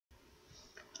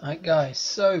Alright guys,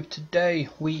 so today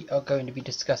we are going to be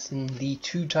discussing the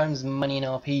 2x money in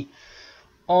RP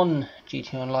on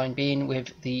GT Online, being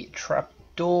with the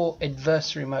trapdoor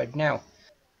adversary mode. Now,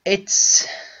 there's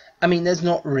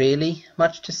not really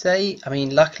much to say.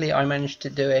 Luckily I managed to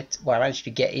do it, I managed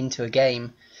to get into a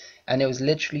game and it was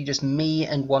literally just me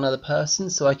and one other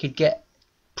person, so I could get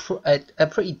a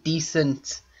pretty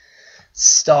decent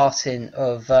starting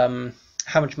of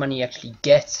how much money you actually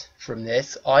get from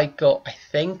this. I got, I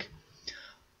think,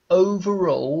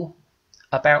 overall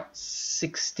about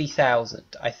 60,000.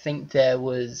 I think there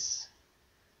was,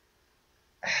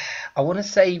 I want to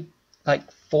say like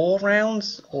 4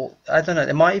 rounds, or I don't know,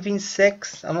 there might have been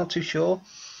 6, I'm not too sure,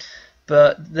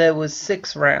 but there was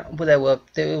 6 rounds. Well,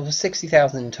 there was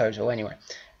 60,000 in total anyway,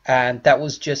 and that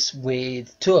was just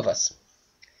with 2 of us.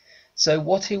 So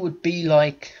what it would be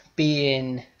like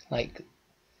being like,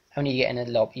 how many you get in a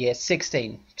lobby? Yeah,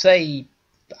 16. Say,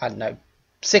 I don't know,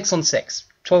 6 on 6.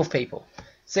 12 people.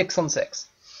 6 on 6.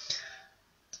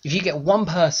 If you get one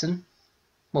person,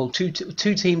 well, two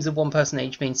teams of one person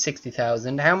each, means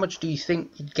 60,000. How much do you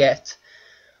think you'd get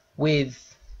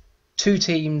with 2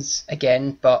 teams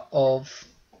again, but of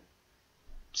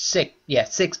 6? Yeah,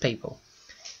 6 people.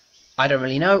 I don't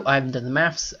really know. I haven't done the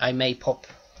maths. I may pop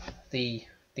the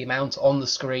amount on the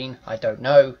screen. I don't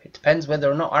know. It depends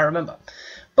whether or not I remember.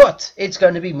 But it's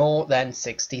going to be more than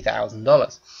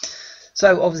 $60,000.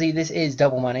 So obviously this is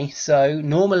double money. So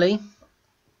normally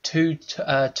two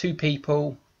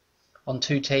people on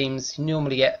 2 teams, you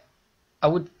normally get,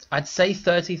 I'd say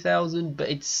 30,000, but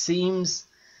it seems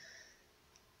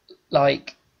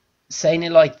like, saying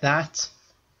it like that,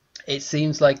 it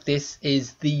seems like this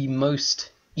is the most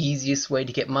easiest way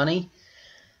to get money.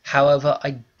 However,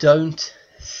 I don't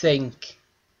think,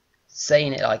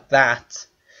 saying it like that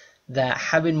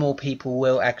having more people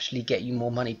will actually get you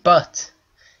more money, but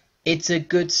it's a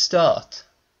good start.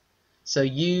 So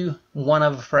you, one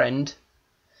other friend,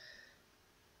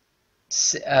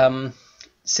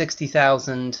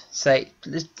 60,000, say,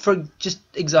 for just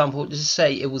example, just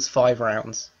say it was 5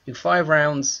 rounds. Do 5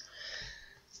 rounds,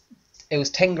 it was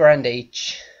 10 grand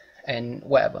each and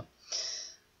whatever.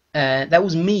 And that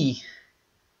was me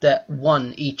that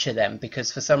won each of them,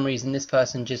 because for some reason this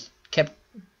person just kept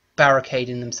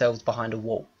barricading themselves behind a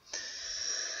wall.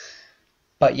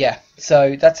 But yeah,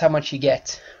 so that's how much you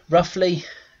get roughly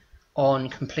on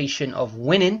completion of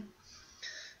winning.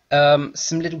 Some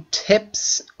little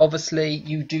tips. Obviously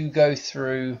you do go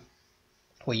through,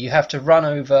 well, you have to run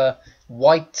over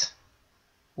white,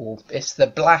 or it's the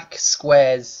black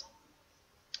squares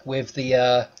with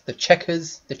the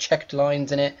checkers, the checked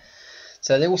lines in it.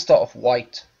 So they will start off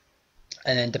white,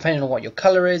 and then depending on what your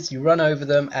color is, you run over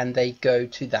them and they go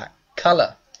to that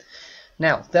color.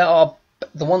 Now, there are,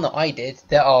 the one that I did,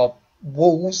 there are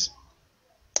walls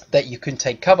that you can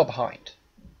take cover behind.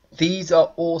 These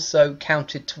are also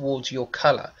counted towards your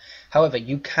color. However,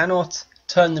 you cannot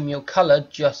turn them your color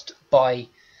just by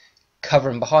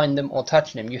covering behind them or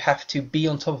touching them. You have to be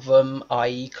on top of them,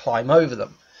 i.e. climb over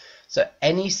them. So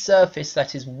any surface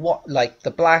that is what, like the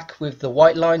black with the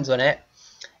white lines on it,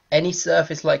 any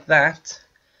surface like that,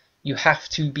 you have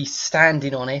to be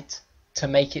standing on it to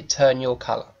make it turn your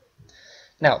color.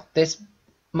 Now, this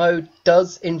mode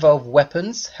does involve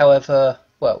weapons. However,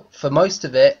 well, for most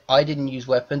of it, I didn't use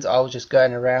weapons. I was just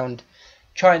going around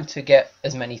trying to get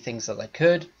as many things as I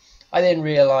could. I then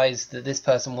realized that this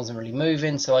person wasn't really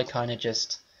moving, so I kind of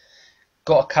just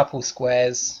got a couple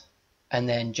squares and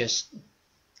then just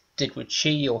did what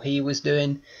she or he was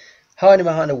doing, hiding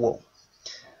behind a wall.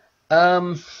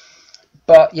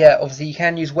 But yeah, obviously you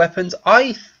can use weapons.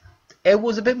 It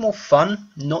was a bit more fun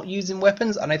not using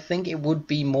weapons, and I think it would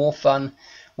be more fun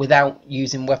without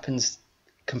using weapons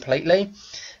completely,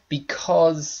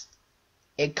 because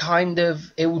it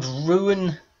would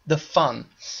ruin the fun,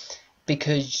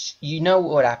 because you know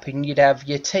what would happen. You'd have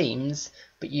your teams,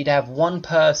 but you'd have one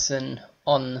person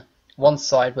on one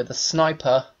side with a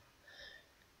sniper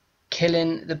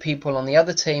killing the people on the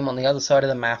other team on the other side of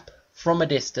the map from a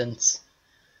distance,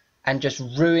 and just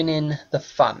ruining the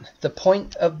fun. The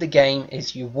point of the game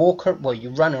is you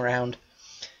run around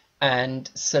and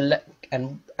select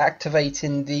and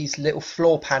activating these little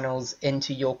floor panels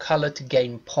into your color to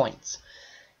gain points.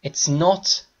 It's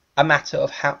not a matter of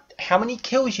how many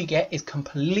kills you get is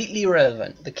completely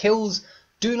irrelevant. The kills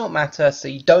do not matter, so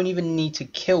you don't even need to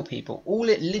kill people. All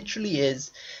it literally is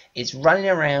running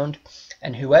around,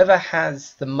 and whoever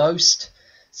has the most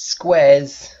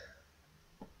squares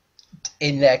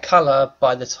in their color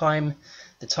by the time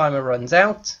the timer runs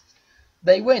out,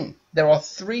 they win. There are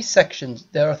 3 sections.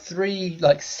 There are 3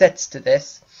 like sets to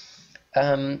this.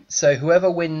 So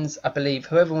whoever wins, I believe,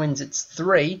 whoever wins it's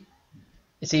 3.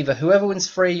 It's either whoever wins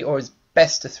 3 or it's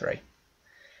best of 3.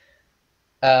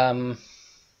 But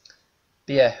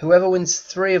yeah, whoever wins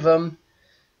 3 of them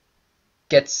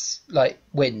gets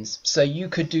wins. So you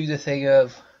could do the thing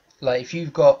of if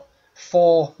you've got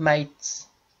 4 mates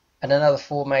and another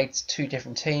 4 mates, 2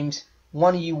 different teams,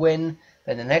 one of you win,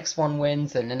 then the next one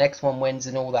wins, then the next one wins,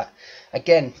 and all that.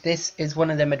 Again, this is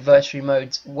one of them adversary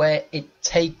modes where it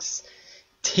takes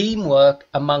teamwork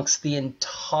amongst the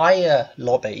entire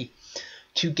lobby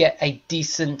to get a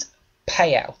decent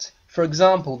payout. For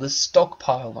example, the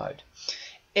stockpile mode.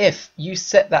 If you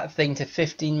set that thing to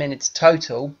 15 minutes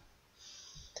total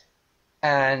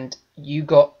and you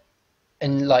got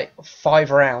in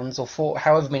 5 rounds or 4,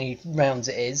 however many rounds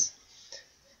it is,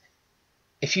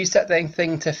 if you set that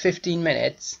thing to 15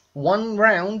 minutes, one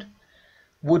round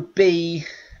would be,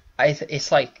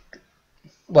 it's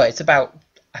about,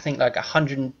 I think,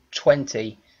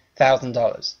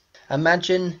 $120,000.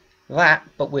 Imagine that,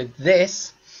 but with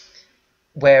this,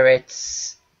 where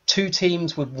it's 2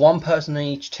 teams with 1 person on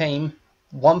each team,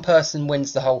 1 person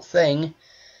wins the whole thing,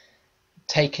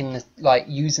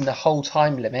 using the whole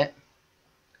time limit,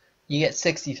 you get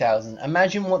 60,000.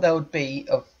 Imagine what that would be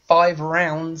of 5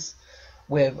 rounds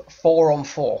with 4 on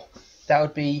 4. That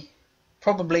would be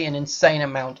probably an insane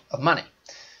amount of money.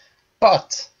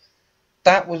 But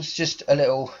that was just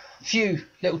a few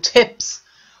little tips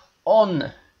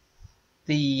on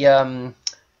the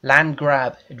land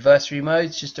grab adversary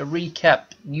modes. Just a recap,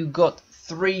 you got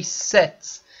 3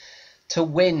 sets to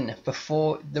win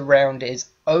before the round is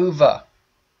over.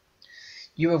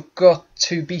 You have got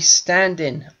to be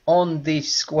standing on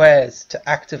these squares to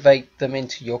activate them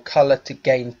into your colour to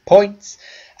gain points,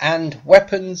 and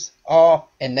weapons are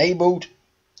enabled.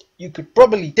 You could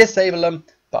probably disable them,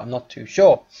 but I'm not too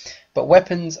sure. But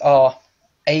weapons are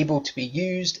able to be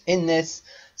used in this,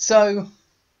 so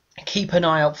keep an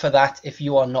eye out for that if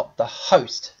you are not the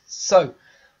host. So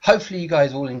hopefully you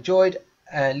guys all enjoyed.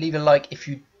 Leave a like if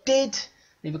you did.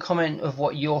 Leave a comment of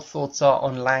what your thoughts are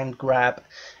on land grab,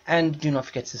 and do not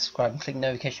forget to subscribe and click the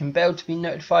notification bell to be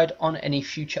notified on any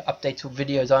future updates or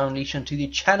videos I unleash onto the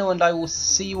channel, and I will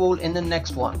see you all in the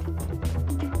next one.